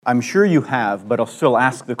I'm sure you have, but I'll still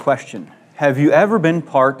ask the question. Have you ever been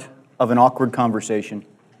part of an awkward conversation?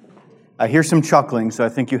 I hear some chuckling, so I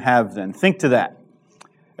think you have then. Think to that.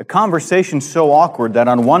 A conversation so awkward that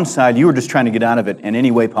on one side you were just trying to get out of it in any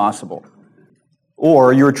way possible.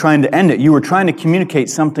 Or you were trying to end it. You were trying to communicate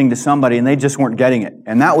something to somebody and they just weren't getting it.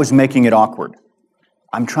 And that was making it awkward.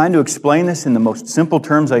 I'm trying to explain this in the most simple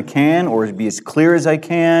terms I can, or be as clear as I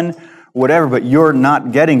can, whatever, but you're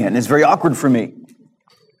not getting it. And it's very awkward for me.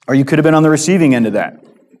 Or you could have been on the receiving end of that.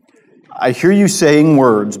 I hear you saying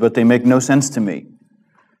words, but they make no sense to me.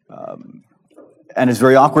 And it's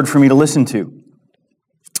very awkward for me to listen to.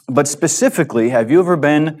 But specifically, have you ever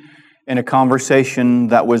been in a conversation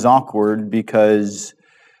that was awkward because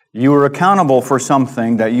you were accountable for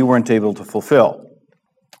something that you weren't able to fulfill?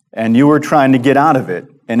 And you were trying to get out of it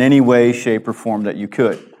in any way, shape, or form that you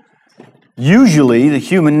could. Usually, the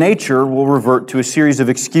human nature will revert to a series of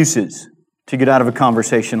excuses to get out of a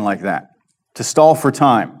conversation like that, to stall for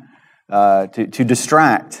time, to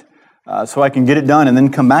distract, so I can get it done and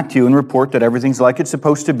then come back to you and report that everything's like it's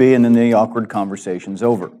supposed to be, and then the awkward conversation's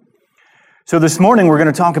over. So this morning we're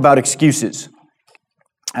going to talk about excuses,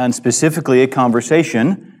 and specifically a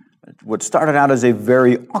conversation, what started out as a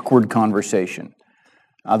very awkward conversation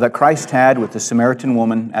that Christ had with the Samaritan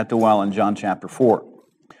woman at the well in John chapter 4.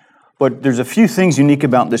 But there's a few things unique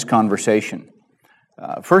about this conversation.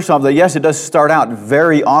 First off, that yes, it does start out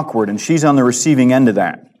very awkward, and she's on the receiving end of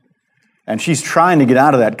that. And she's trying to get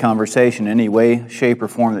out of that conversation in any way, shape, or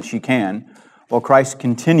form that she can, while Christ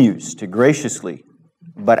continues to graciously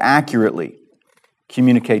but accurately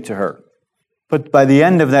communicate to her. But by the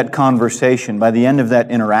end of that conversation, by the end of that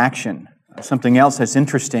interaction, something else that's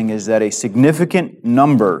interesting is that a significant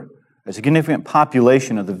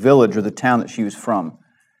population of the village or the town that she was from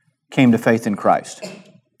came to faith in Christ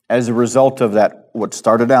as a result of that, what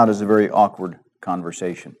started out as a very awkward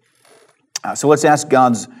conversation. So let's ask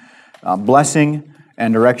God's blessing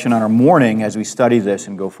and direction on our morning as we study this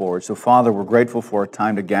and go forward. So Father, we're grateful for our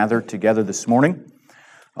time to gather together this morning.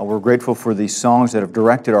 We're grateful for these songs that have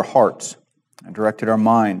directed our hearts and directed our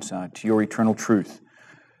minds to your eternal truth.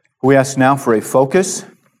 We ask now for a focus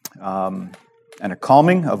and a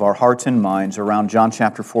calming of our hearts and minds around John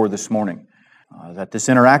chapter 4 this morning. That this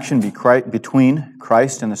interaction between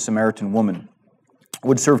Christ and the Samaritan woman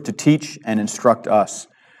would serve to teach and instruct us.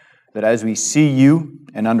 That as we see you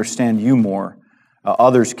and understand you more,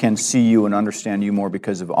 others can see you and understand you more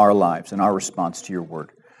because of our lives and our response to your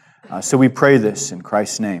word. So we pray this in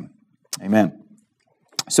Christ's name. Amen.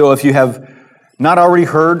 So if you have not already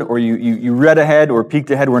heard, or you read ahead or peeked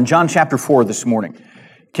ahead, we're in John chapter 4 this morning,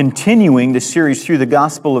 continuing the series through the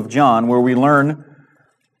Gospel of John, where we learn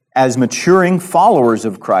as maturing followers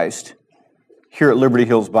of Christ here at Liberty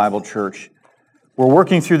Hills Bible Church. We're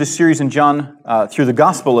working through the series in John, through the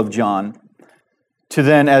Gospel of John, to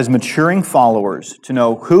then, as maturing followers, to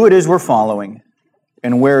know who it is we're following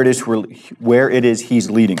and where it is He's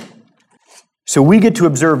leading. So we get to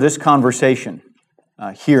observe this conversation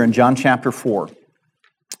here in John chapter 4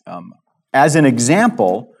 as an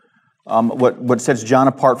example. What sets John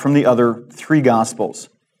apart from the other three Gospels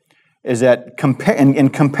is that in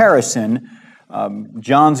comparison,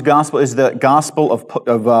 John's Gospel is the gospel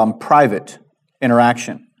of private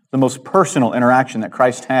interaction, the most personal interaction that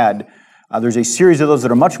Christ had. There's a series of those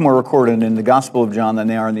that are much more recorded in the Gospel of John than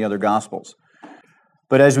they are in the other Gospels.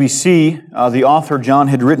 But as we see, the author John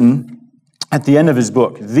had written at the end of his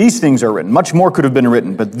book, these things are written. Much more could have been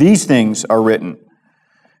written, but these things are written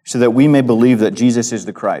so that we may believe that Jesus is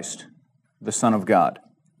the Christ, the Son of God,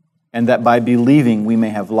 and that by believing we may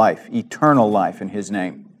have life, eternal life in His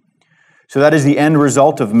name. So that is the end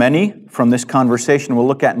result of many from this conversation we'll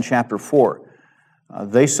look at in chapter 4.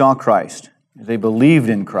 They saw Christ, they believed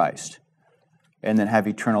in Christ, and then have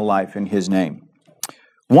eternal life in His name.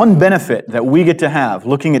 One benefit that we get to have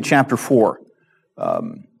looking at chapter 4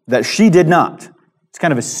 that she did not, it's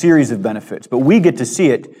kind of a series of benefits, but we get to see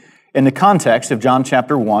it in the context of John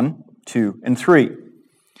chapter 1, 2, and 3.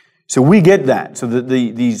 So we get that. So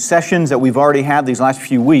these sessions that we've already had these last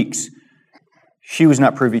few weeks, she was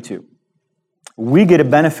not privy to. We get a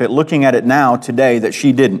benefit looking at it now, today, that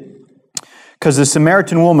she didn't. Because the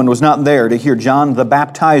Samaritan woman was not there to hear John the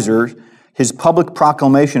Baptizer, his public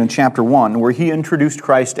proclamation in chapter 1, where he introduced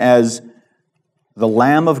Christ as the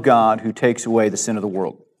Lamb of God who takes away the sin of the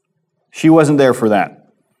world. She wasn't there for that.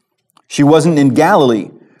 She wasn't in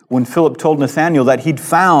Galilee when Philip told Nathanael that he'd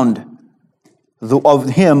found of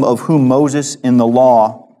him of whom Moses in the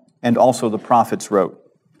law and also the prophets wrote.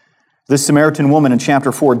 This Samaritan woman in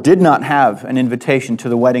chapter 4 did not have an invitation to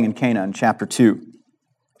the wedding in Cana in chapter 2.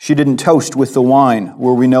 She didn't toast with the wine,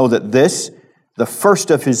 where we know that this the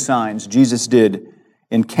first of his signs Jesus did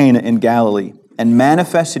in Cana in Galilee, and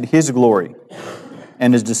manifested his glory,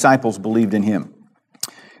 and his disciples believed in him.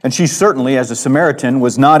 And she certainly, as a Samaritan,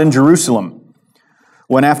 was not in Jerusalem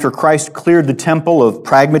when, after Christ cleared the temple of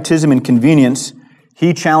pragmatism and convenience,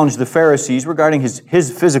 he challenged the Pharisees regarding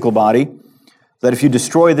his physical body, that if you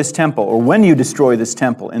destroy this temple, or when you destroy this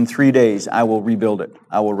temple, in 3 days I will rebuild it,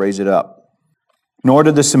 I will raise it up. Nor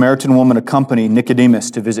did the Samaritan woman accompany Nicodemus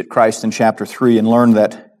to visit Christ in chapter 3 and learn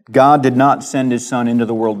that God did not send his Son into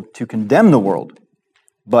the world to condemn the world,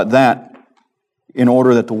 but that in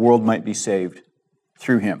order that the world might be saved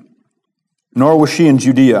through him. Nor was she in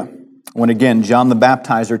Judea when again John the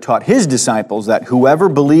Baptizer taught his disciples that whoever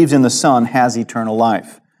believes in the Son has eternal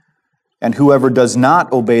life, and whoever does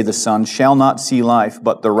not obey the Son shall not see life,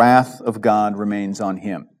 but the wrath of God remains on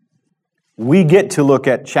him. We get to look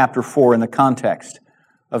at chapter 4 in the context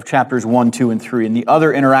of chapters 1, 2, and 3, and the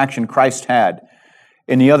other interaction Christ had,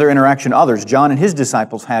 and the other interaction others, John and his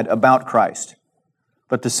disciples, had about Christ.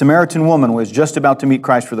 But the Samaritan woman was just about to meet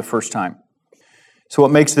Christ for the first time. So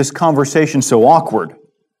what makes this conversation so awkward?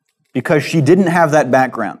 Because she didn't have that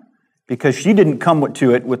background. Because she didn't come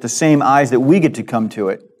to it with the same eyes that we get to come to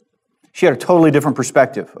it. She had a totally different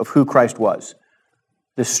perspective of who Christ was.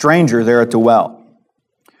 This stranger there at the well.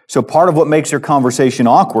 So part of what makes her conversation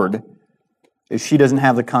awkward is she doesn't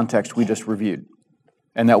have the context we just reviewed,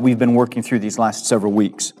 and that we've been working through these last several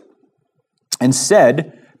weeks.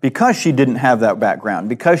 Instead, because she didn't have that background,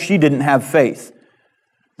 because she didn't have faith,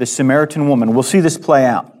 the Samaritan woman, we'll see this play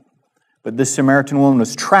out, but this Samaritan woman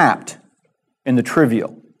was trapped in the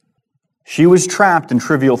trivial. She was trapped in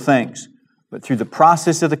trivial things, but through the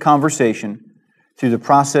process of the conversation, through the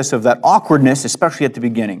process of that awkwardness, especially at the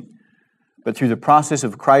beginning, but through the process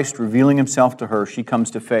of Christ revealing himself to her, she comes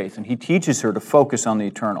to faith, and he teaches her to focus on the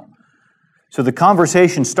eternal. So the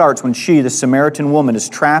conversation starts when she, the Samaritan woman, is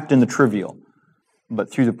trapped in the trivial. But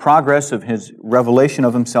through the progress of his revelation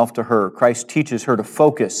of himself to her, Christ teaches her to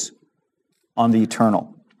focus on the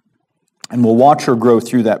eternal. And we'll watch her grow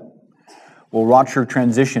through that. We'll watch her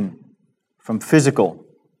transition from physical,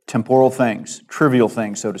 temporal things, trivial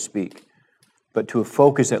things, so to speak, but to a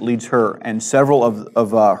focus that leads her and several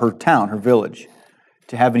of her town, her village,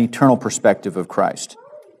 to have an eternal perspective of Christ.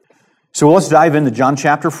 So let's dive into John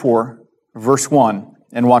chapter 4, verse 1,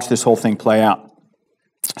 and watch this whole thing play out.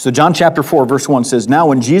 So John chapter 4, verse 1 says, "Now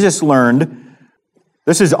when Jesus learned,"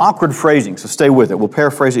 this is awkward phrasing, so stay with it. We'll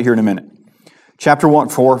paraphrase it here in a minute. Chapter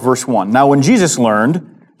 4, verse 1. "Now when Jesus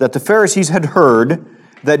learned that the Pharisees had heard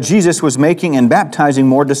that Jesus was making and baptizing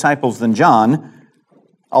more disciples than John,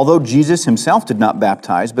 although Jesus himself did not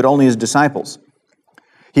baptize, but only his disciples,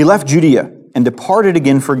 he left Judea and departed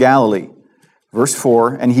again for Galilee." Verse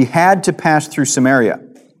 4, "And he had to pass through Samaria.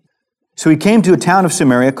 So he came to a town of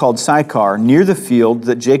Samaria called Sychar, near the field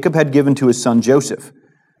that Jacob had given to his son Joseph.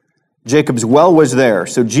 Jacob's well was there,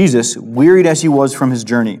 so Jesus, wearied as he was from his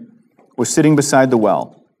journey, was sitting beside the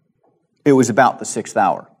well. It was about the 6th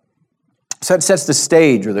hour. So that sets the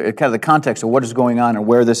stage, or kind of the context of what is going on and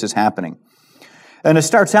where this is happening. And it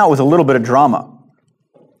starts out with a little bit of drama.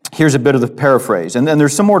 Here's a bit of the paraphrase, and then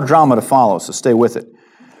there's some more drama to follow, so stay with it.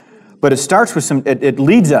 But it starts with some, it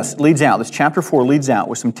leads out, this chapter 4 leads out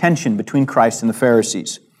with some tension between Christ and the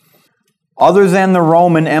Pharisees. Other than the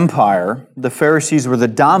Roman Empire, the Pharisees were the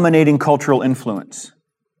dominating cultural influence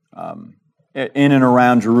in and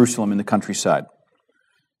around Jerusalem in the countryside.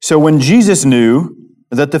 So when Jesus knew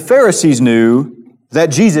that the Pharisees knew that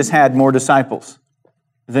Jesus had more disciples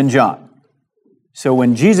than John. So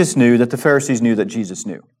when Jesus knew that the Pharisees knew that Jesus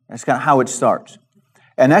knew. That's kind of how it starts.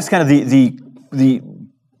 And that's kind of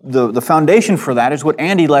the foundation for that is what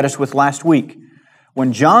Andy led us with last week.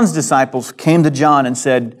 When John's disciples came to John and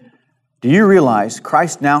said, "Do you realize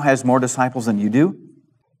Christ now has more disciples than you do?"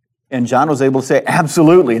 And John was able to say,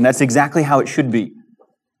 "Absolutely," and that's exactly how it should be.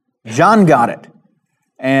 John got it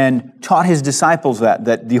and taught his disciples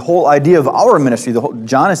that the whole idea of our ministry,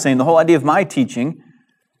 John is saying the whole idea of my teaching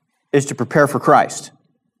is to prepare for Christ.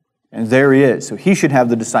 And there he is. So he should have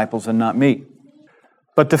the disciples and not me.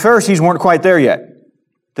 But the Pharisees weren't quite there yet.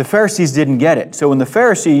 The Pharisees didn't get it. So when the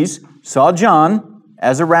Pharisees saw John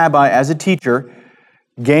as a rabbi, as a teacher,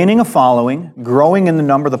 gaining a following, growing in the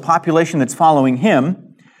number, the population that's following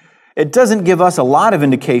him, it doesn't give us a lot of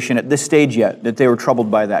indication at this stage yet that they were troubled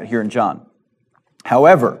by that here in John.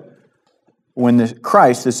 However, when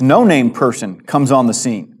Christ, this no-name person, comes on the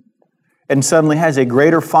scene and suddenly has a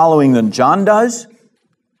greater following than John does,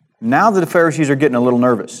 now the Pharisees are getting a little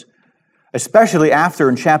nervous. Especially after,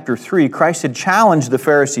 in chapter 3, Christ had challenged the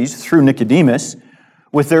Pharisees through Nicodemus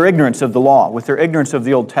with their ignorance of the law, with their ignorance of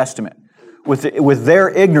the Old Testament, with their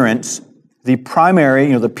ignorance the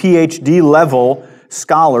primary, the PhD level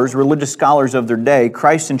scholars, religious scholars of their day,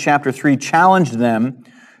 Christ in chapter 3 challenged them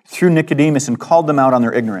through Nicodemus and called them out on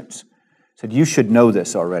their ignorance. Said, you should know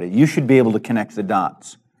this already. You should be able to connect the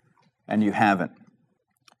dots. And you haven't.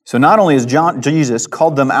 So not only has Jesus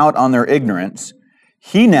called them out on their ignorance,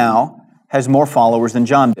 he now has more followers than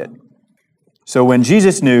John did. So when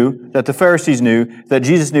Jesus knew that the Pharisees knew that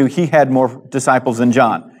Jesus knew he had more disciples than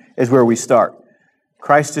John, is where we start.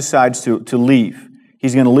 Christ decides to leave.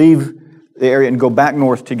 He's going to leave the area and go back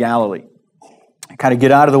north to Galilee. Kind of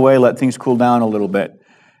get out of the way, let things cool down a little bit.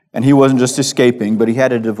 And he wasn't just escaping, but he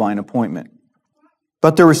had a divine appointment.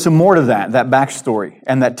 But there was some more to that backstory,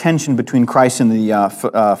 and that tension between Christ and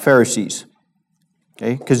the Pharisees.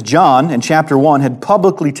 Okay? Because John, in chapter 1, had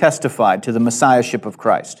publicly testified to the messiahship of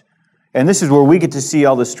Christ. And this is where we get to see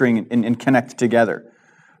all this string and connect together.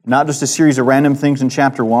 Not just a series of random things in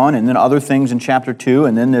chapter 1, and then other things in chapter 2,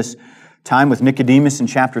 and then this time with Nicodemus in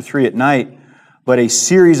chapter 3 at night, but a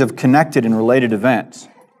series of connected and related events,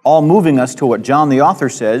 all moving us to what John the author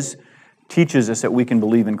says teaches us that we can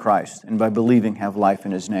believe in Christ, and by believing have life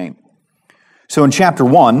in His name. So in chapter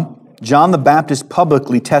 1, John the Baptist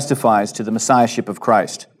publicly testifies to the messiahship of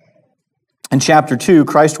Christ. In chapter 2,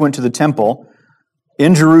 Christ went to the temple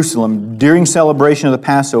in Jerusalem during celebration of the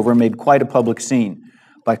Passover and made quite a public scene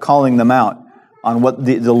by calling them out on what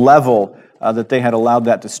the level that they had allowed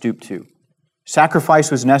that to stoop to. Sacrifice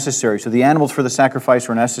was necessary, so the animals for the sacrifice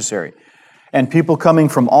were necessary. And people coming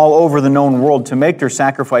from all over the known world to make their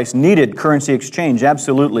sacrifice needed currency exchange,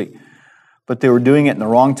 absolutely. But they were doing it in the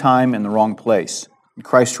wrong time and the wrong place. And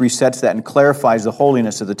Christ resets that and clarifies the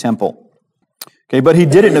holiness of the temple. Okay, but He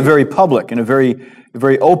did it in a very public, in a very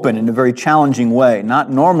open, in a very challenging way.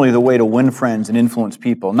 Not normally the way to win friends and influence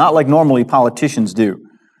people. Not like normally politicians do.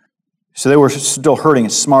 So they were still hurting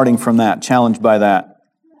and smarting from that, challenged by that.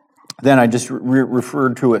 Then I just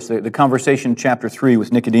referred to us, the conversation in chapter 3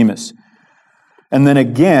 with Nicodemus. And then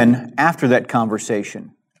again, after that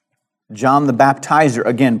conversation, John the Baptizer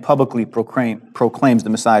again publicly proclaims the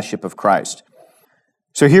messiahship of Christ.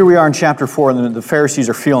 So here we are in chapter 4, and the Pharisees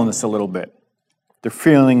are feeling this a little bit. They're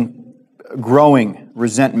feeling growing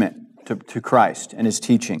resentment to Christ and His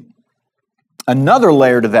teaching. Another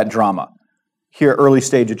layer to that drama, here early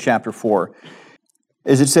stage of chapter 4,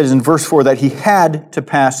 is it says in verse 4 that He had to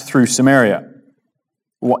pass through Samaria.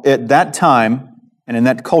 At that time, and in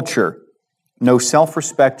that culture, no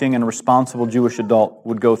self-respecting and responsible Jewish adult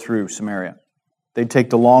would go through Samaria. They'd take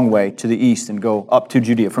the long way to the east and go up to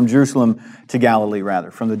Judea, from Jerusalem to Galilee,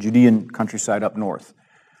 rather, from the Judean countryside up north.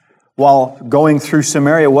 While going through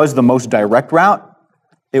Samaria was the most direct route,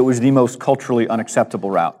 it was the most culturally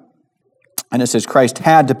unacceptable route. And it says Christ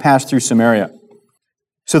had to pass through Samaria.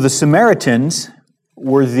 So the Samaritans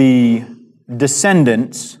were the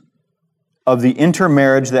descendants of the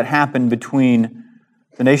intermarriage that happened between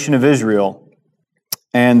the nation of Israel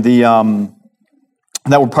and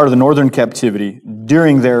that were part of the northern captivity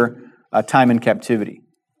during their time in captivity.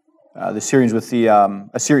 The Syrians with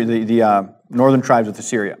the northern tribes with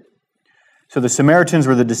Assyria. So the Samaritans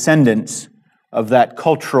were the descendants of that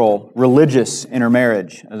cultural, religious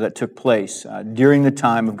intermarriage that took place during the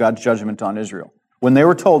time of God's judgment on Israel. When they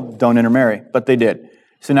were told, don't intermarry, but they did.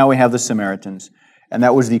 So now we have the Samaritans. And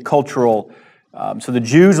that was the cultural... so the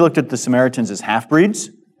Jews looked at the Samaritans as half-breeds.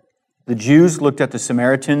 The Jews looked at the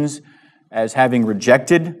Samaritans as having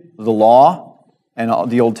rejected the law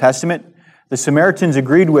and the Old Testament. The Samaritans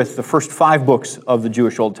agreed with the first 5 books of the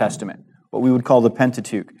Jewish Old Testament, what we would call the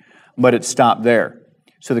Pentateuch, but it stopped there.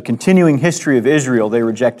 So the continuing history of Israel, they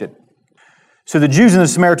rejected. So the Jews and the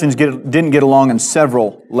Samaritans didn't get along on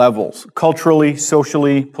several levels, culturally,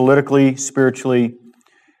 socially, politically, spiritually.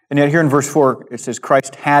 And yet here in verse 4, it says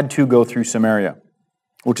Christ had to go through Samaria,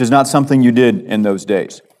 which is not something you did in those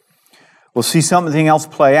days. We'll see something else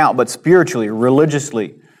play out, but spiritually,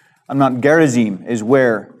 religiously, Mount Gerizim is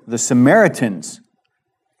where the Samaritans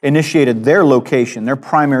initiated their location, their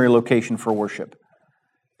primary location for worship.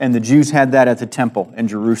 And the Jews had that at the temple in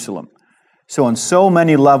Jerusalem. So on so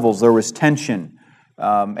many levels, there was tension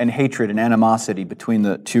and hatred and animosity between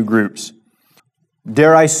the two groups.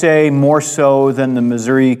 Dare I say, more so than the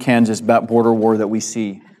Missouri-Kansas border war that we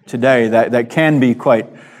see today. That can be quite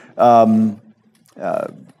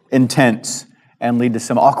intense and lead to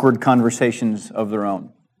some awkward conversations of their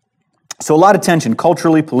own. So a lot of tension,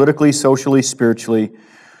 culturally, politically, socially, spiritually.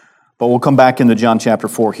 But we'll come back into John chapter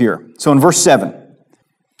 4 here. So in verse 7,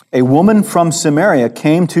 a woman from Samaria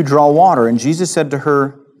came to draw water, and Jesus said to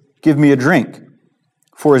her, "Give me a drink."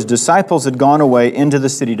 For His disciples had gone away into the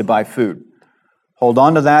city to buy food. Hold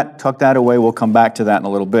on to that, tuck that away. We'll come back to that in a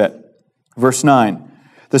little bit. Verse 9,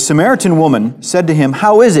 The Samaritan woman said to him,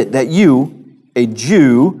 "How is it that you, a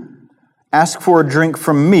Jew, ask for a drink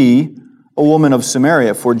from me, a woman of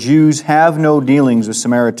Samaria? For Jews have no dealings with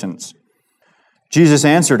Samaritans." Jesus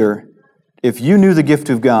answered her, "If you knew the gift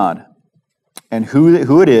of God, and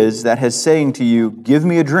who it is that has saying to you, 'Give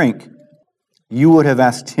me a drink,' you would have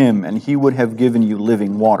asked him, and he would have given you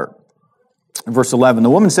living water." Verse 11, the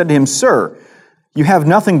woman said to him, "Sir, you have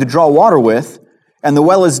nothing to draw water with, and the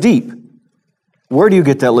well is deep. Where do you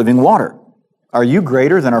get that living water? Are you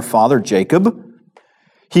greater than our father Jacob?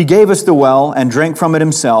 He gave us the well and drank from it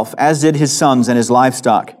himself, as did his sons and his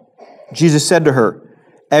livestock." Jesus said to her,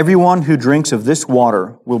 "Everyone who drinks of this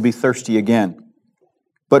water will be thirsty again.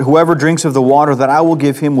 But whoever drinks of the water that I will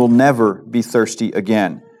give him will never be thirsty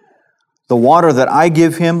again. The water that I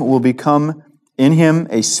give him will become in him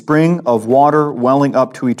a spring of water welling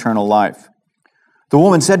up to eternal life." The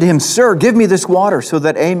woman said to him, "Sir, give me this water so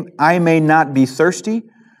that I may not be thirsty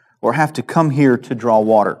or have to come here to draw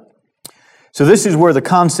water." So this is where the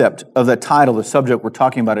concept of that title, the subject we're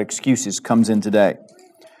talking about, excuses, comes in today.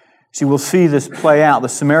 See, we'll see this play out. The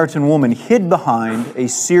Samaritan woman hid behind a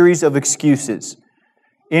series of excuses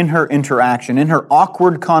in her interaction, in her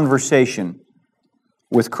awkward conversation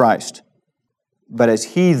with Christ. But as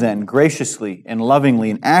he then graciously and lovingly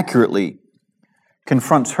and accurately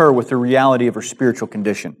confronts her with the reality of her spiritual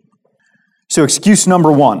condition. So excuse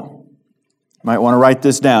number one. You might want to write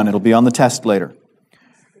this down. It'll be on the test later.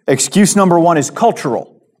 Excuse number one is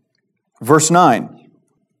cultural. Verse 9.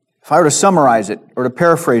 If I were to summarize it or to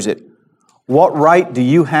paraphrase it, what right do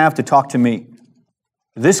you have to talk to me?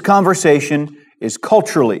 This conversation is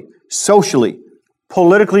culturally, socially,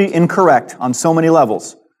 politically incorrect on so many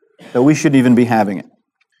levels that we shouldn't even be having it.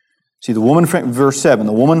 See, verse 7,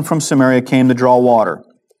 the woman from Samaria came to draw water.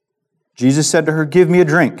 Jesus said to her, "Give me a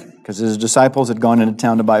drink," because his disciples had gone into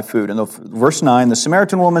town to buy food. And verse 9, the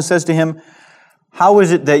Samaritan woman says to him, "How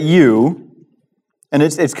is it that you," and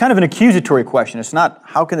it's kind of an accusatory question. It's not,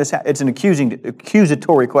 how can this happen? It's an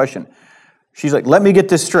accusatory question. She's like, "Let me get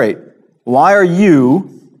this straight. Why are you,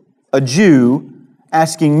 a Jew,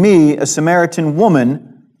 asking me, a Samaritan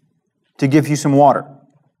woman, to give you some water?"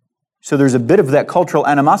 So there's a bit of that cultural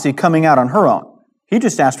animosity coming out on her own. He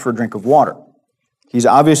just asked for a drink of water. She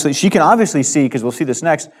can obviously see, because we'll see this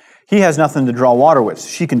next, he has nothing to draw water with.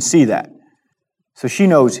 She can see that. So she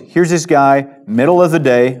knows, here's this guy, middle of the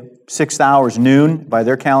day, 6 hours, noon, by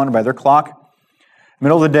their calendar, by their clock.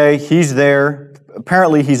 Middle of the day, he's there.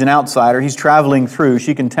 Apparently he's an outsider. He's traveling through.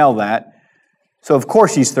 She can tell that. So of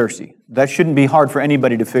course he's thirsty. That shouldn't be hard for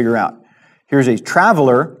anybody to figure out. Here's a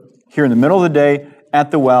traveler here in the middle of the day at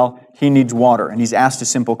the well. He needs water, and he's asked a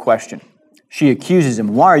simple question. She accuses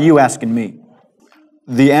him, "Why are you asking me?"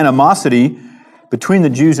 The animosity between the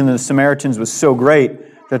Jews and the Samaritans was so great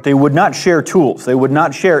that they would not share tools. They would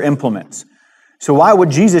not share implements. So why would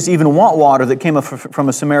Jesus even want water that came from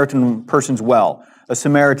a Samaritan person's well, a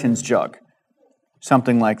Samaritan's jug?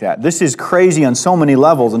 Something like that. This is crazy on so many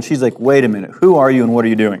levels, and she's like, "Wait a minute, who are you and what are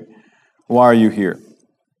you doing? Why are you here?"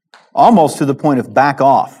 Almost to the point of back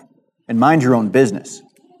off and mind your own business.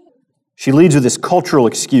 She leads with this cultural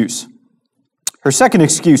excuse. Her second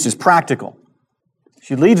excuse is practical.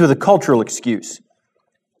 She leads with a cultural excuse,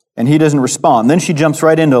 and he doesn't respond. Then she jumps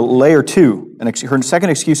right into layer 2. And her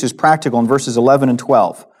second excuse is practical in verses 11 and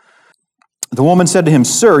 12. The woman said to him,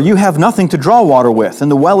 "Sir, you have nothing to draw water with,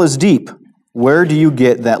 and the well is deep. Where do you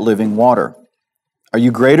get that living water? Are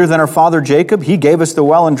you greater than our father Jacob? He gave us the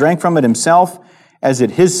well and drank from it himself, as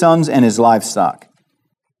did his sons and his livestock."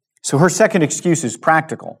 So her second excuse is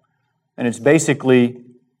practical. And it's basically,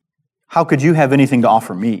 how could you have anything to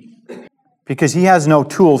offer me? Because he has no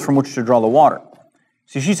tools from which to draw the water.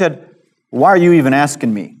 So she said, "Why are you even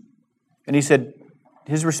asking me?" And he said,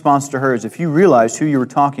 his response to her is, if you realized who you were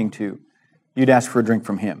talking to, you'd ask for a drink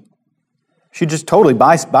from him. She just totally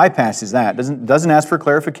bypasses that, doesn't ask for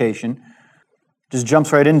clarification, just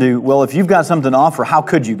jumps right into, well, if you've got something to offer, how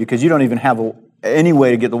could you? Because you don't even have any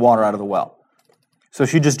way to get the water out of the well. So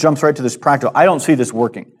she just jumps right to this practical. I don't see this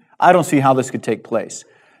working. I don't see how this could take place.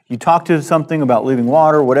 You talk to something about living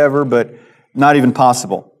water, whatever, but not even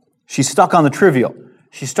possible. She's stuck on the trivial.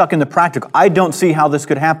 She's stuck in the practical. I don't see how this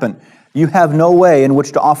could happen. You have no way in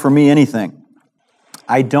which to offer me anything.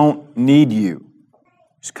 I don't need you.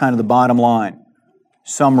 It's kind of the bottom line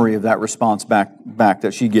summary of that response back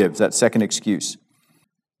that she gives, that second excuse.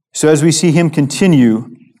 So as we see him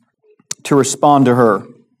continue to respond to her,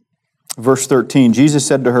 verse 13, Jesus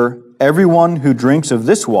said to her, "Everyone who drinks of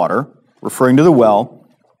this water," referring to the well,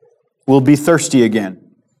 "will be thirsty again."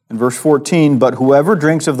 In verse 14, "But whoever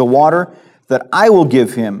drinks of the water that I will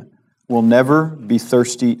give him will never be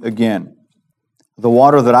thirsty again." The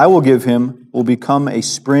water that I will give him will become a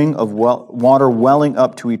spring of water welling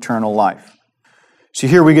up to eternal life. So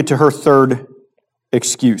here we get to her third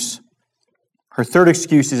excuse. Her third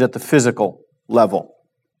excuse is at the physical level.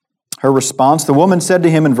 Her response, the woman said to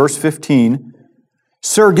him in verse 15,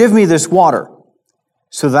 "Sir, give me this water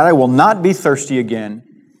so that I will not be thirsty again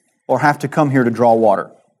or have to come here to draw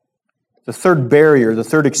water." The third barrier, the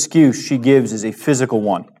third excuse she gives is a physical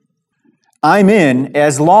one. I'm in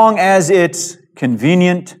as long as it's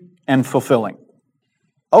convenient and fulfilling.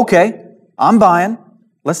 Okay, I'm buying.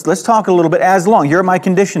 Let's talk a little bit. As long. Here are my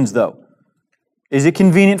conditions, though. Is it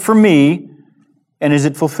convenient for me, and is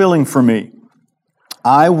it fulfilling for me?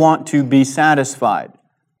 I want to be satisfied.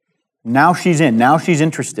 Now she's in. Now she's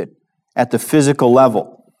interested at the physical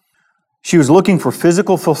level. She was looking for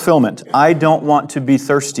physical fulfillment. I don't want to be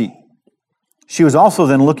thirsty. She was also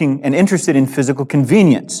then looking and interested in physical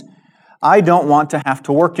convenience. I don't want to have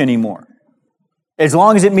to work anymore. As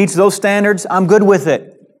long as it meets those standards, I'm good with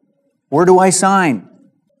it. Where do I sign?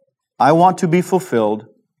 I want to be fulfilled,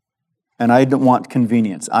 and I don't want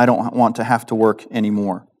convenience. I don't want to have to work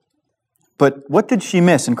anymore. But what did she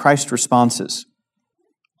miss in Christ's responses?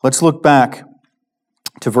 Let's look back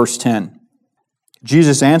to verse 10.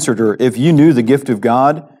 Jesus answered her, "If you knew the gift of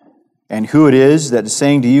God and who it is that is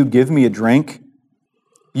saying to you, 'Give me a drink,'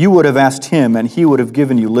 you would have asked him, and he would have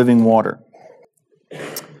given you living water."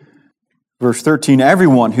 Verse 13,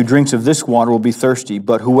 "Everyone who drinks of this water will be thirsty,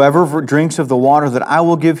 but whoever drinks of the water that I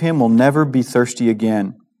will give him will never be thirsty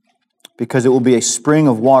again, because it will be a spring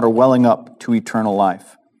of water welling up to eternal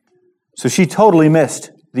life." So she totally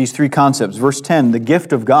missed these three concepts. Verse 10, the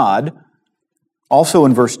gift of God. Also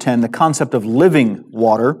in verse 10, the concept of living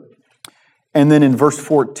water. And then in verse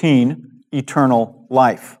 14, eternal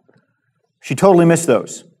life. She totally missed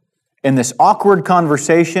those. In this awkward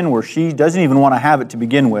conversation where she doesn't even want to have it to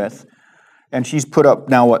begin with, and she's put up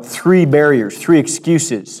now, three barriers, three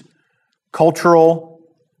excuses. Cultural,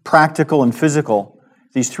 practical, and physical.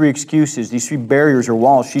 These three excuses, these three barriers or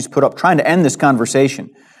walls she's put up trying to end this conversation.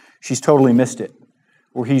 She's totally missed it.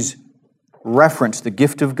 Where he's referenced the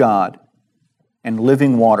gift of God and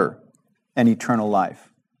living water and eternal life.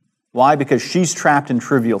 Why? Because she's trapped in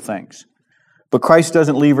trivial things. But Christ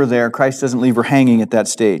doesn't leave her there. Christ doesn't leave her hanging at that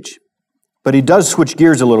stage. But he does switch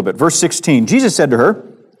gears a little bit. Verse 16, Jesus said to her,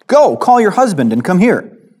 "Go, call your husband and come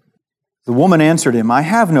here." The woman answered him, "I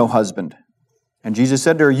have no husband." And Jesus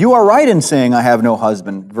said to her, "You are right in saying, 'I have no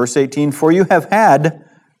husband.'" Verse 18, "For you have had,"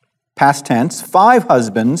 past tense, "5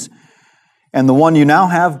 husbands, and the one you now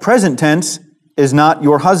have," present tense, "is not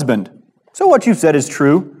your husband." So what you said is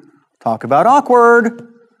true. Talk about awkward.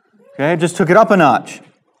 Okay, just took it up a notch.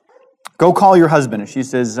 "Go call your husband." And she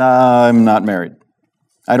says, "I'm not married.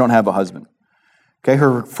 I don't have a husband." Okay,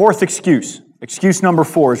 her fourth excuse number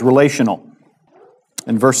 4 is relational.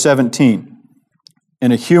 In verse 17,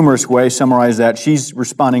 in a humorous way, summarize that. She's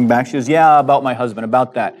responding back. She says, "Yeah, about my husband,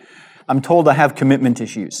 about that. I'm told I have commitment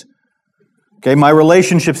issues. Okay, my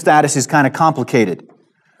relationship status is kind of complicated."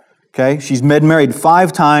 Okay, she's been married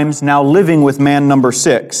 5 times, now living with man number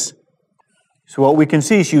 6. So what we can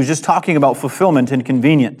see, she was just talking about fulfillment and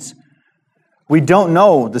convenience. We don't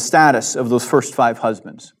know the status of those first 5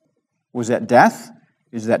 husbands. Was that death?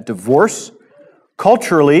 Is that divorce?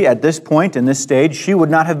 Culturally, at this point, in this stage, she would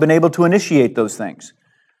not have been able to initiate those things.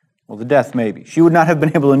 Well, the death maybe. She would not have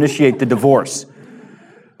been able to initiate the divorce.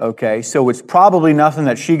 Okay, so it's probably nothing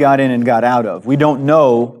that she got in and got out of. We don't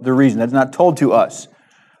know the reason. That's not told to us.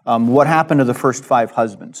 What happened to the first 5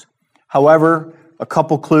 husbands? However, a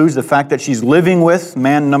couple clues. The fact that she's living with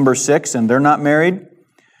man number 6 and they're not married.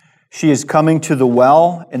 She is coming to the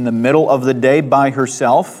well in the middle of the day by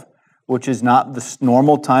herself, which is not the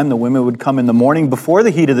normal time. The women would come in the morning before the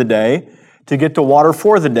heat of the day to get the water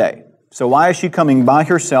for the day. So why is she coming by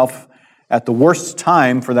herself at the worst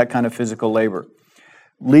time for that kind of physical labor?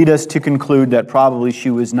 Lead us to conclude that probably she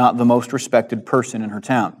was not the most respected person in her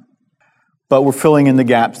town. But we're filling in the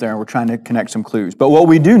gaps there, and we're trying to connect some clues. But what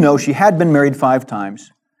we do know, she had been married 5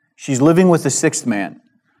 times. She's living with the 6th man.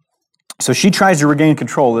 So she tries to regain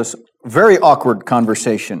control of this very awkward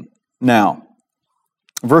conversation now.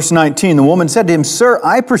 Verse 19, the woman said to him, "Sir,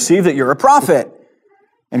 I perceive that you're a prophet."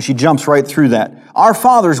 And she jumps right through that. "Our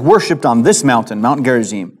fathers worshipped on this mountain, Mount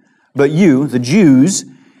Gerizim. But you, the Jews,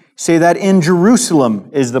 say that in Jerusalem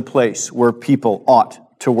is the place where people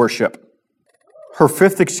ought to worship." Her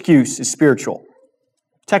 5th excuse is spiritual.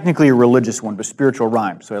 Technically a religious one, but spiritual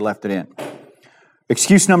rhyme, so I left it in.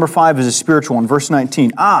 Excuse number 5 is a spiritual one. Verse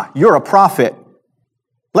 19, "You're a prophet.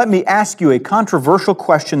 Let me ask you a controversial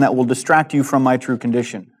question that will distract you from my true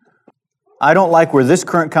condition." I don't like where this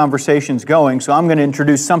current conversation's going, so I'm going to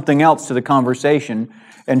introduce something else to the conversation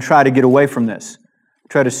and try to get away from this.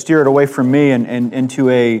 Try to steer it away from me and into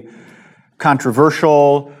a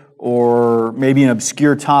controversial or maybe an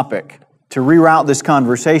obscure topic to reroute this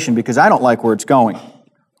conversation because I don't like where it's going.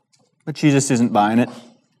 But Jesus isn't buying it.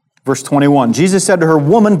 Verse 21, Jesus said to her,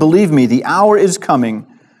 "Woman, believe me, the hour is coming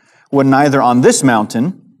when neither on this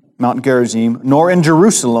mountain, Mount Gerizim, nor in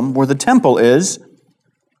Jerusalem, where the temple is,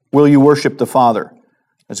 will you worship the Father."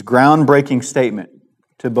 That's a groundbreaking statement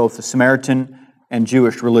to both the Samaritan and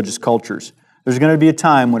Jewish religious cultures. There's going to be a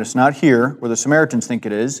time when it's not here, where the Samaritans think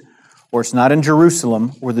it is, or it's not in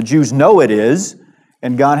Jerusalem, where the Jews know it is,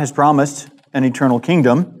 and God has promised an eternal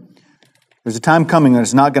kingdom. There's a time coming that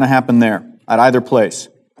it's not going to happen there, at either place.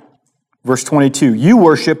 Verse 22, "You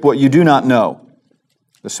worship what you do not know,"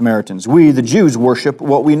 the Samaritans. "We, the Jews, worship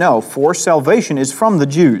what we know, for salvation is from the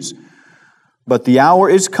Jews. But the hour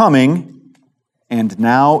is coming, and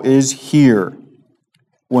now is here,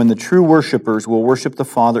 when the true worshipers will worship the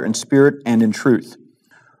Father in spirit and in truth.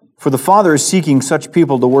 For the Father is seeking such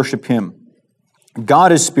people to worship Him.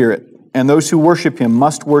 God is spirit, and those who worship Him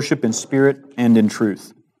must worship in spirit and in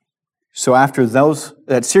truth." So after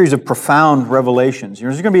that series of profound revelations,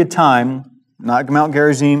 there's going to be a time, not Mount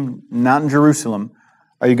Gerizim, not in Jerusalem,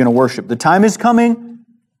 are you going to worship. The time is coming,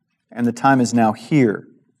 and the time is now here.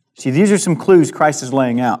 See, these are some clues Christ is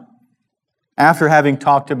laying out after having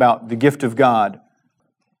talked about the gift of God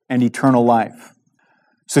and eternal life.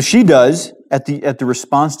 So she does, at the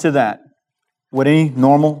response to that, what any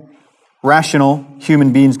normal, rational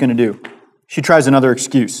human being is going to do. She tries another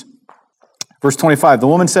excuse. Verse 25, the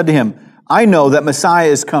woman said to him, "I know that Messiah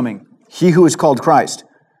is coming, he who is called Christ.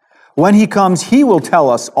 When he comes, he will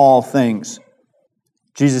tell us all things."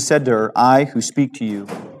 Jesus said to her, "I who speak to you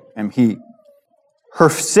am he." Her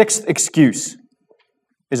sixth excuse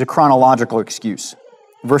is a chronological excuse.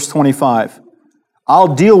 Verse 25,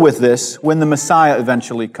 "I'll deal with this when the Messiah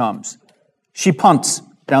eventually comes." She punts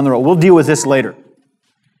down the road. We'll deal with this later.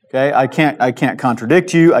 Okay, I can't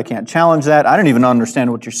contradict you. I can't challenge that. I don't even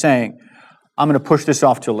understand what you're saying. I'm going to push this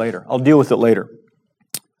off till later. I'll deal with it later.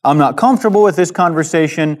 I'm not comfortable with this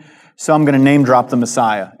conversation, so I'm going to name drop the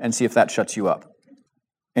Messiah and see if that shuts you up.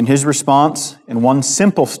 In his response, in one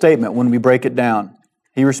simple statement, when we break it down,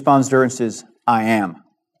 he responds to her and says, "I am.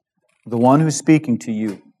 The one who's speaking to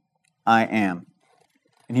you, I am."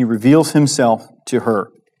 And he reveals himself to her.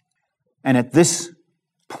 And at this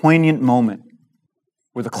poignant moment,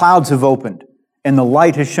 where the clouds have opened and the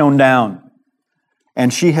light has shone down,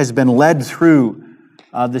 and she has been led through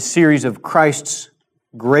the series of Christ's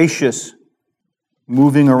gracious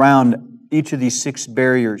moving around each of these 6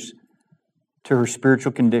 barriers to her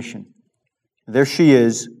spiritual condition. There she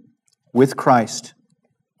is with Christ,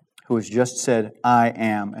 who has just said, "I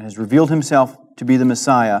am," and has revealed himself to be the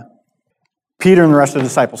Messiah. Peter and the rest of the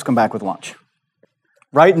disciples come back with lunch.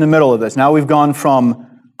 Right in the middle of this. Now we've gone from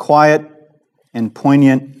quiet and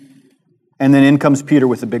poignant, and then in comes Peter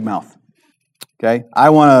with a big mouth. Okay? I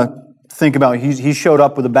want to think about, he showed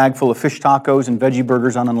up with a bag full of fish tacos and veggie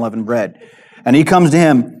burgers on unleavened bread. And he comes to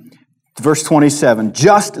him, verse 27,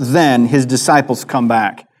 "Just then his disciples come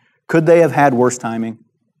back." Could they have had worse timing?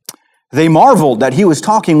 "They marveled that he was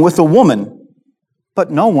talking with a woman, but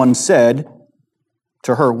no one said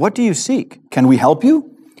to her, 'What do you seek? Can we help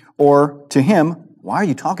you?' Or to him, 'Why are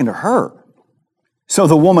you talking to her?' So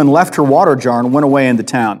the woman left her water jar and went away into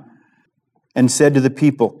town and said to the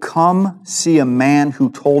people, 'Come see a man who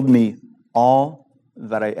told me all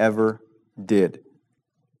that I ever did.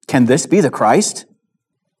 Can this be the Christ?'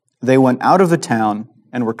 They went out of the town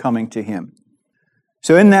and were coming to him."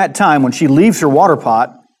 So in that time, when she leaves her water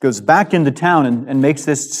pot, goes back into town and makes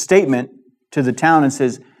this statement to the town and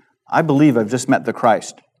says, "I believe I've just met the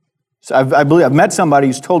Christ. So I believe I've met somebody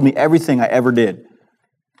who's told me everything I ever did."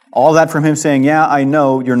 All that from him saying, "Yeah, I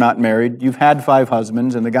know you're not married. You've had 5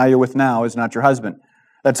 husbands, and the guy you're with now is not your husband."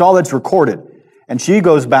 That's all that's recorded. And she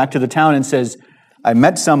goes back to the town and says, "I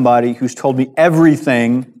met somebody who's told me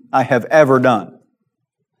everything I have ever done."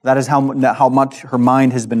 That is how much her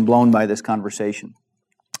mind has been blown by this conversation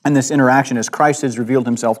and this interaction as Christ has revealed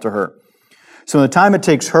himself to her. So the time it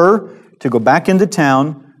takes her to go back into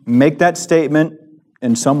town, make that statement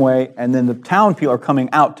in some way, and then the town people are coming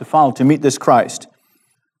out to follow, to meet this Christ.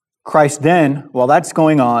 Christ then, while that's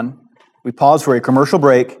going on, we pause for a commercial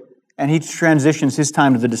break, and he transitions his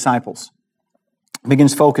time to the disciples.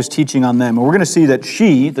 Begins focused teaching on them. And we're going to see that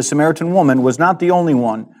she, the Samaritan woman, was not the only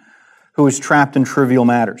one who was trapped in trivial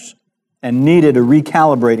matters and needed a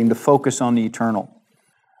recalibrating to focus on the eternal.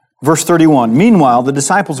 Verse 31, "Meanwhile, the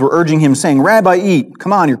disciples were urging him, saying, 'Rabbi, eat.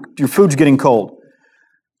 Come on, your food's getting cold.'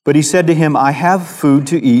 But he said to him, I have food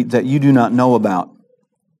to eat that you do not know about.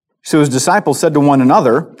 So his disciples said to one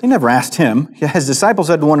another, they never asked him, his disciples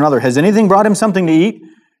said to one another, has anything brought him something to eat?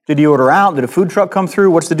 Did he order out? Did a food truck come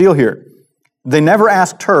through? What's the deal here? They never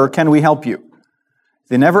asked her, can we help you?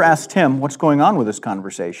 They never asked him, what's going on with this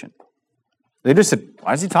conversation? They just said,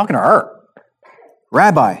 why is he talking to her?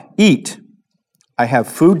 Rabbi, eat. I have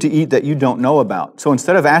food to eat that you don't know about. So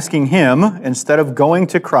instead of asking him, instead of going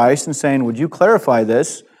to Christ and saying, would you clarify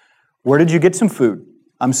this? Where did you get some food?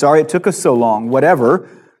 I'm sorry it took us so long, whatever.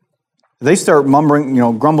 They start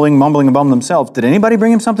grumbling, mumbling among themselves. Did anybody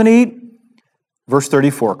bring him something to eat? Verse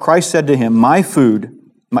 34, Christ said to them, my food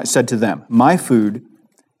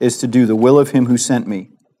is to do the will of him who sent me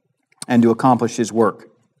and to accomplish his work.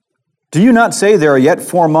 Do you not say there are yet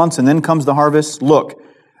 4 months and then comes the harvest? Look,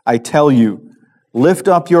 I tell you, lift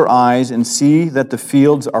up your eyes and see that the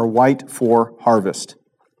fields are white for harvest.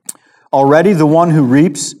 Already the one who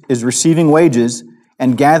reaps is receiving wages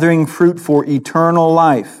and gathering fruit for eternal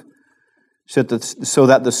life, so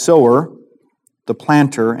that the sower, the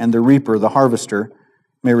planter, and the reaper, the harvester,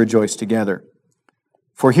 may rejoice together.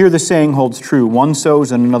 For here the saying holds true, one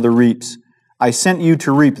sows and another reaps. I sent you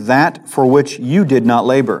to reap that for which you did not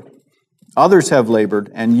labor. Others have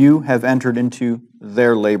labored, and you have entered into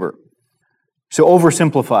their labor. So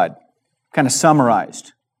oversimplified, kind of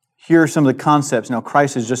summarized. Here are some of the concepts. Now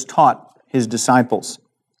Christ has just taught his disciples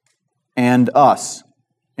and us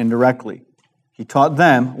indirectly. He taught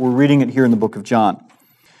them. We're reading it here in the book of John.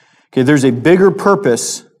 Okay, there's a bigger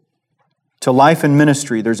purpose to life and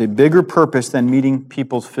ministry. There's a bigger purpose than meeting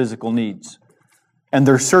people's physical needs. And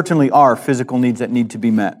there certainly are physical needs that need to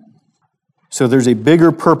be met. So there's a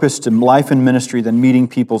bigger purpose to life and ministry than meeting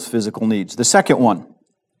people's physical needs. The second one,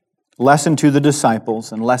 lesson to the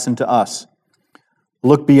disciples and lesson to us.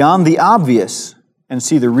 Look beyond the obvious and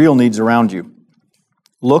see the real needs around you.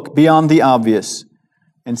 Look beyond the obvious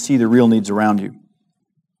and see the real needs around you.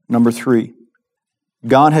 Number 3,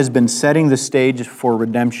 God has been setting the stage for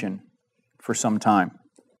redemption for some time.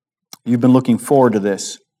 You've been looking forward to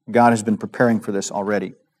this. God has been preparing for this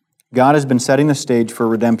already. God has been setting the stage for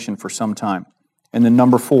redemption for some time. And then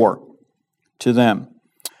number 4, to them,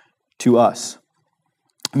 to us.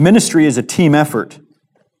 Ministry is a team effort,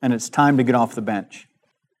 and it's time to get off the bench.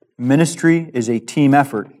 Ministry is a team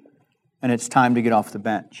effort, and it's time to get off the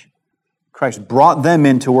bench. Christ brought them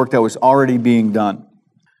into work that was already being done.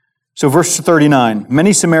 So verse 39,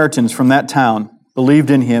 many Samaritans from that town believed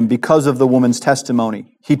in him because of the woman's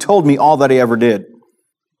testimony. He told me all that he ever did.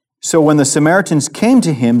 So when the Samaritans came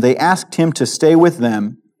to him, they asked him to stay with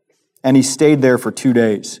them, and he stayed there for 2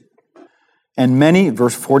 days. And many,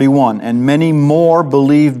 verse 41, and many more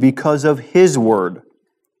believed because of his word.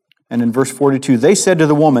 And in verse 42, they said to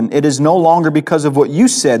the woman, it is no longer because of what you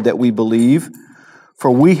said that we believe,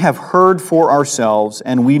 for we have heard for ourselves,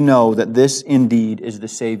 and we know that this indeed is the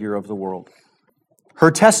Savior of the world.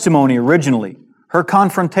 Her testimony originally, her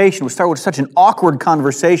confrontation would start with such an awkward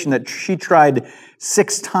conversation that she tried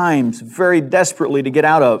 6 times very desperately to get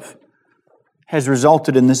out of, has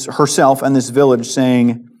resulted in this herself and this village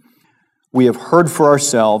saying, we have heard for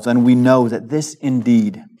ourselves and we know that this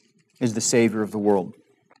indeed is the Savior of the world.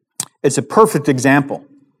 It's a perfect example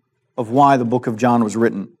of why the book of John was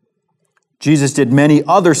written. Jesus did many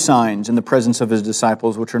other signs in the presence of his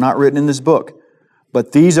disciples, which are not written in this book.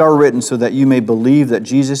 But these are written so that you may believe that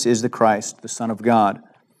Jesus is the Christ, the Son of God,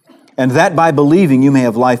 and that by believing you may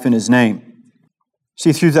have life in his name.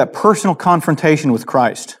 See, through that personal confrontation with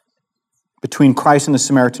Christ, between Christ and the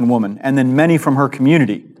Samaritan woman, and then many from her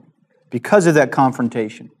community, because of that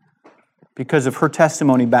confrontation, because of her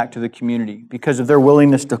testimony back to the community, because of their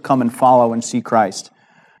willingness to come and follow and see Christ,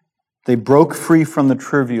 they broke free from the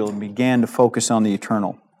trivial and began to focus on the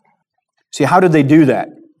eternal. See, how did they do that?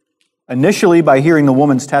 Initially by hearing the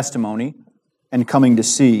woman's testimony and coming to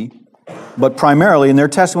see, but primarily in their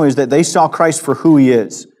testimony is that they saw Christ for who he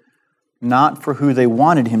is, not for who they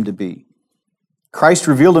wanted him to be. Christ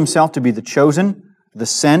revealed himself to be the chosen, the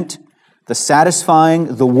sent, the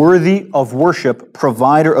satisfying, the worthy of worship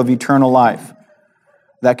provider of eternal life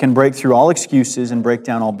that can break through all excuses and break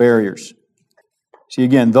down all barriers. See,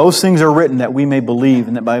 again, those things are written that we may believe,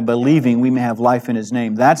 and that by believing we may have life in his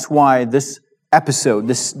name. That's why this episode,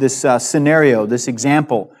 this scenario, this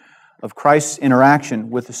example of Christ's interaction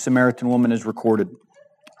with the Samaritan woman is recorded.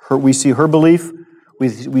 We see her belief,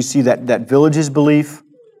 we see that village's belief.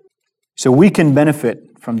 So we can benefit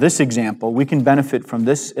from this example, we can benefit from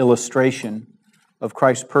this illustration of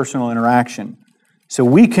Christ's personal interaction, so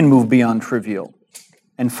we can move beyond trivial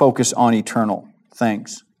and focus on eternal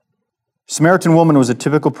things. Samaritan woman was a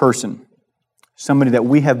typical person. somebody that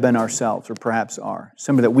we have been ourselves, or perhaps are,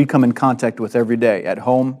 somebody that we come in contact with every day, at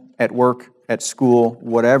home, at work, at school,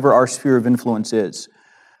 whatever our sphere of influence is.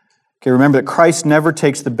 Okay, remember that Christ never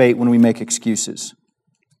takes the bait when we make excuses.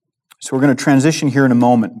 So we're going to transition here in a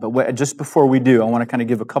moment, but just before we do, I want to kind of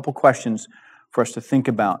give a couple questions for us to think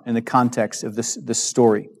about in the context of this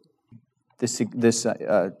story, this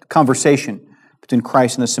conversation between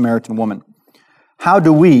Christ and the Samaritan woman.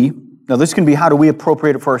 Now this can be how do we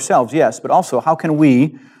appropriate it for ourselves, yes, but also how can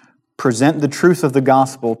we present the truth of the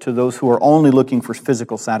gospel to those who are only looking for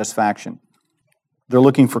physical satisfaction? They're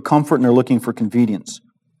looking for comfort and they're looking for convenience.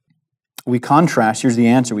 Here's the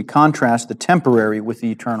answer, we contrast the temporary with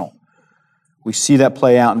the eternal. We see that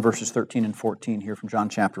play out in verses 13 and 14 here from John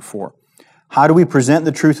chapter 4. How do we present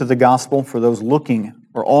the truth of the gospel for those looking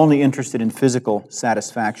or only interested in physical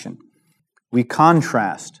satisfaction? We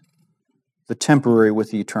contrast the temporary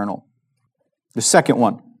with the eternal. The second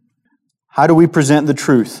one, how do we present the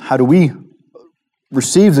truth? How do we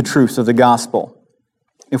receive the truth of the gospel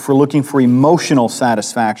if we're looking for emotional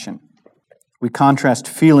satisfaction? We contrast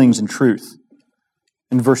feelings and truth.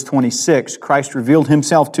 In verse 26, Christ revealed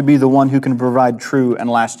himself to be the one who can provide true and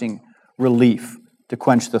lasting relief to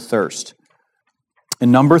quench the thirst.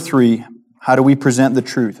 And number 3, how do we present the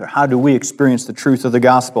truth, or how do we experience the truth of the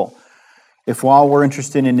gospel if all we're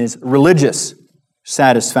interested in is religious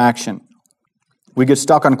satisfaction? We get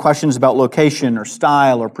stuck on questions about location or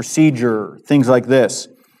style or procedure, things like this.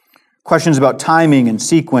 Questions about timing and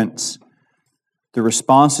sequence. The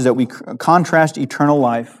response is that we contrast eternal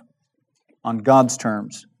life on God's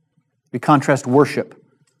terms. We contrast worship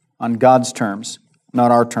on God's terms,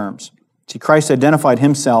 not our terms. See, Christ identified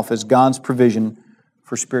himself as God's provision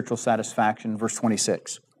for spiritual satisfaction, verse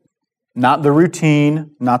 26. Not the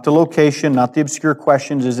routine, not the location, not the obscure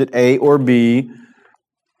questions, is it A or B?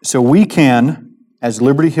 So we can, as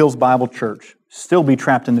Liberty Hills Bible Church, still be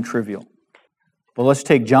trapped in the trivial. But let's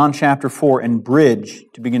take John chapter 4 and bridge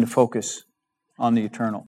to begin to focus on the eternal.